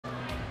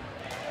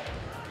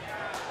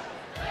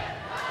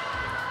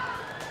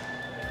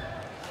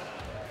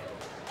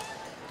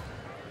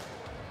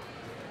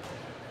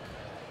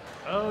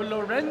Oh,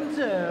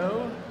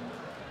 Lorenzo.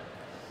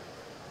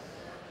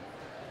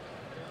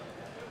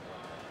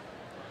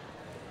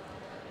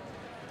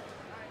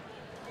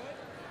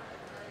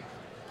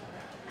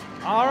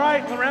 All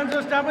right,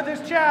 Lorenzo's done with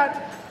his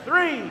chat.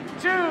 3,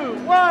 2,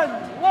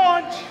 1,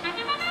 launch.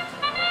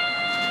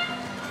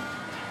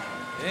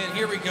 And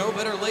here we go,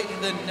 better late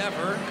than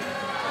never,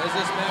 as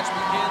this match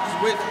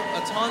begins with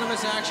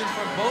autonomous action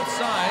from both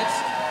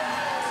sides.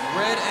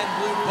 Red and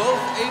blue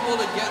both able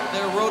to get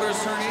their rotors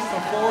turning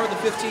before the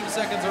 15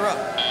 seconds are up.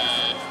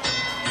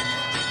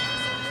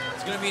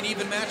 It's going to be an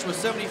even match with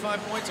 75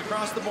 points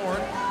across the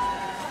board.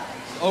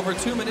 Over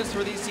 2 minutes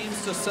for these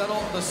teams to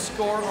settle the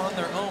score on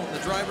their own. The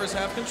drivers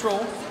have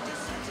control.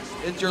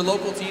 It's your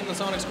local team, the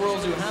Sonic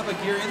Squirrels, who have a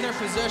gear in their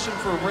possession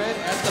for red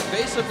at the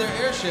base of their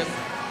airship.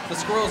 The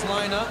Squirrels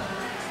line up,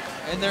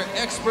 and their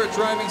expert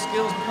driving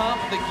skills pop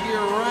the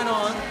gear right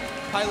on.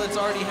 Pilots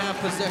already have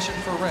possession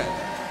for red.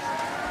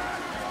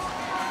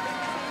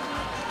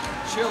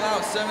 Chill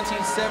Out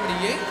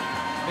 1778,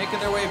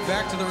 making their way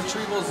back to the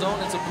retrieval zone.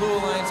 It's a Blue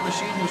Alliance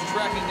machine who's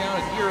tracking down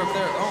a gear of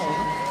their own,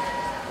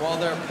 while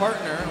their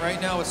partner right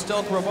now is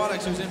Stealth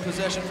Robotics, who's in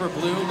possession for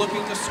blue,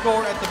 looking to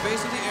score at the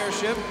base of the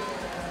airship.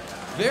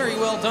 Very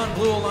well done,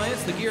 Blue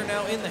Alliance. The gear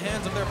now in the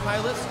hands of their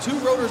pilots. 2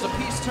 rotors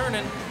apiece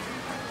turning.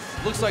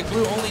 Looks like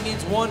blue only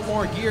needs 1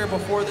 more gear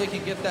before they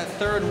can get that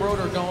 3rd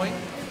rotor going.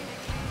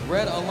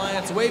 Red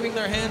Alliance waving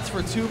their hands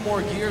for 2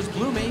 more gears.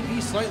 Blue may be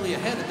slightly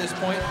ahead at this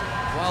point,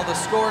 while the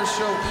scores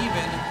show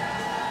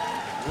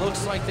even.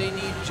 Looks like they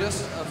need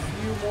just a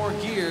few more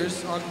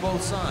gears on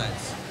both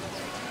sides.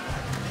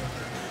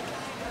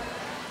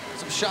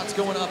 Some shots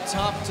going up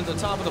top to the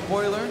top of the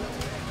boiler.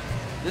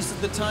 This is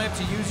the time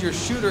to use your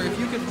shooter. If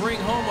you can bring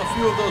home a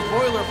few of those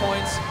boiler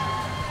points,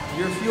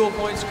 your fuel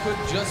points could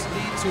just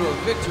lead to a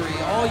victory.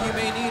 All you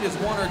may need is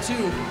 1 or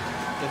 2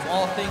 if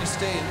all things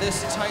stay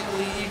this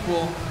tightly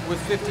equal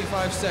with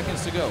 55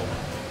 seconds to go.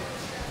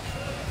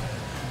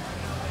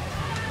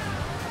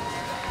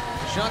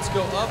 Shots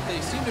go up. They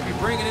seem to be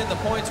bringing in the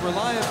points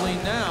reliably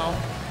now.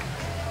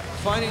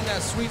 Finding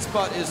that sweet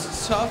spot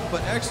is tough,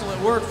 but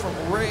excellent work from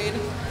Raid.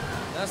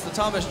 That's the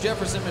Thomas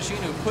Jefferson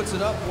machine who puts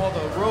it up, while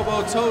the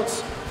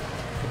Robo-Totes,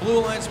 the Blue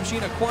Alliance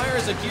machine,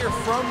 acquires a gear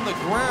from the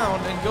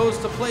ground and goes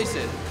to place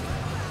it.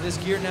 This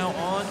gear now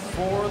on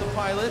for the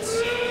pilots.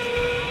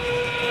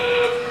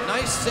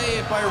 Nice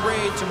save by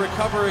Raid to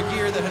recover a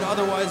gear that had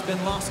otherwise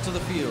been lost to the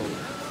field.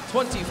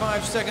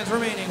 25 seconds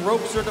remaining,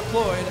 ropes are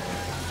deployed.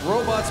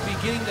 Robots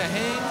beginning to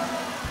hang.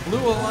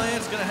 Blue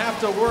Alliance gonna have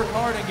to work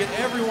hard and get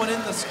everyone in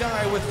the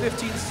sky with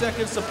 15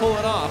 seconds to pull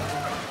it off.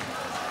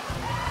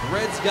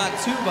 Red's got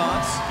 2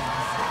 bots.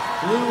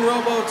 Blue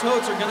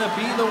Robo-Totes are gonna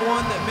be the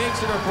one that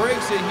makes it or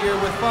breaks it here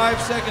with 5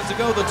 seconds to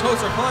go. The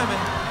Totes are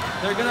climbing.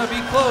 They're gonna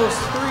be close.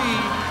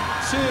 3,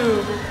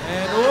 2,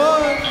 and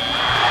 1.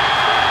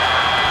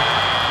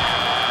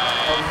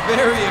 A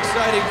very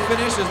exciting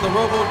finish as the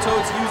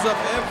Robo-Totes use up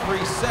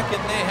every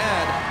second they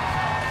had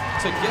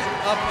to get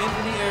up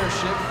into the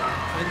airship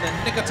in the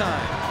nick of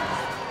time.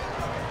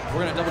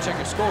 We're gonna double check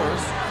your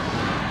scores.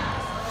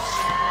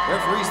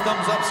 Referee's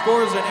thumbs up,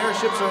 scores, and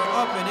airships are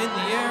up and in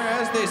the air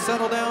as they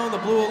settle down. The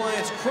Blue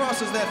Alliance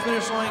crosses that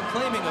finish line,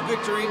 claiming a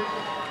victory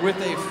with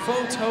a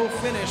photo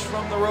finish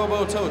from the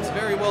Robo-Totes.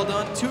 Very well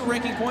done. 2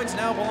 ranking points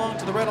now belong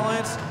to the Red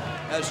Alliance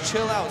as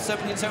Chill Out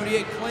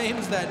 1778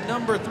 claims that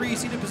number 3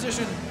 seated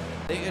position.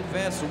 They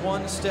advance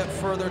 1 step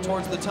further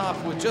towards the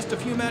top with just a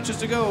few matches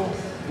to go.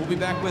 We'll be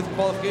back with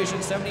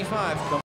qualification 75.